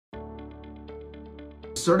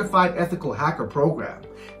Certified Ethical Hacker Program,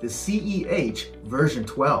 the CEH version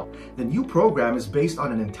 12. The new program is based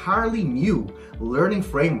on an entirely new learning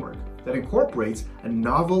framework that incorporates a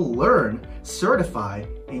novel Learn, Certify,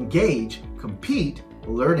 Engage, Compete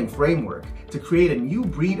learning framework to create a new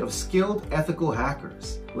breed of skilled ethical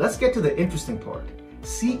hackers. Let's get to the interesting part.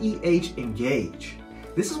 CEH Engage.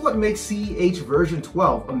 This is what makes CEH version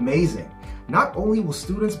 12 amazing. Not only will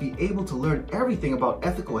students be able to learn everything about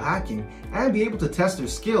ethical hacking and be able to test their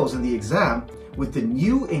skills in the exam, with the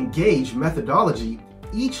new Engage methodology,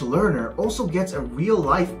 each learner also gets a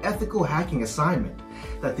real-life ethical hacking assignment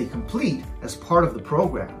that they complete as part of the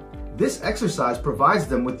program. This exercise provides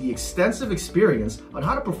them with the extensive experience on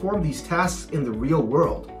how to perform these tasks in the real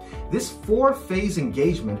world. This 4-phase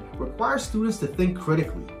engagement requires students to think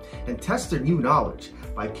critically and test their new knowledge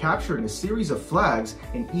by capturing a series of flags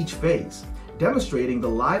in each phase, demonstrating the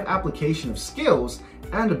live application of skills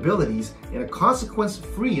and abilities in a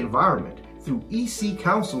consequence-free environment through EC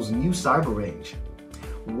Council's new cyber range.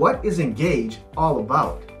 What is Engage all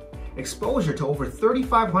about? Exposure to over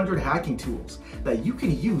 3,500 hacking tools that you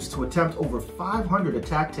can use to attempt over 500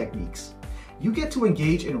 attack techniques. You get to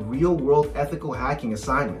engage in real-world ethical hacking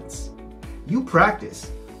assignments. You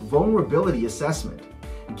practice vulnerability assessment,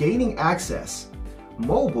 gaining access,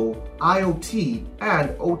 mobile, IoT,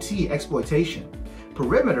 and OT exploitation,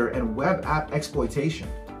 perimeter and web app exploitation,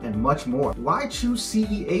 and much more. Why choose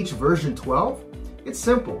CEH version 12? It's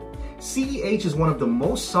simple. CEH is one of the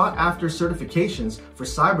most sought-after certifications for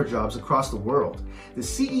cyber jobs across the world. The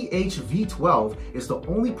CEHv12 is the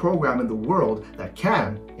only program in the world that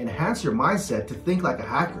can enhance your mindset to think like a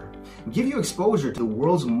hacker, give you exposure to the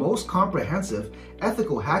world's most comprehensive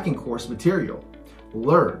ethical hacking course material,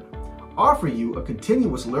 learn, offer you a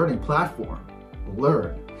continuous learning platform,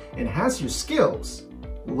 learn, enhance your skills,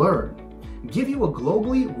 learn, give you a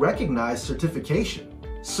globally recognized certification,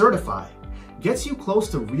 certify, gets you close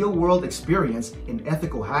to real-world experience in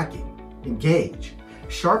ethical hacking, engage,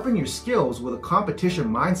 sharpen your skills with a competition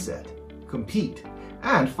mindset, compete,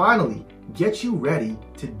 and finally, get you ready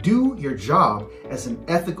to do your job as an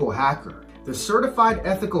ethical hacker. The certified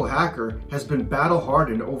ethical hacker has been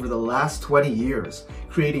battle-hardened over the last 20 years,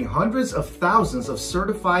 creating hundreds of thousands of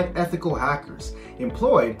certified ethical hackers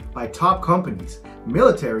employed by top companies,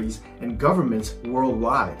 militaries, and governments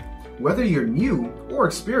worldwide. Whether you're new or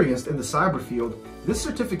experienced in the cyber field, this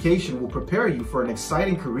certification will prepare you for an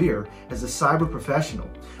exciting career as a cyber professional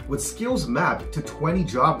with skills mapped to 20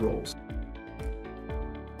 job roles.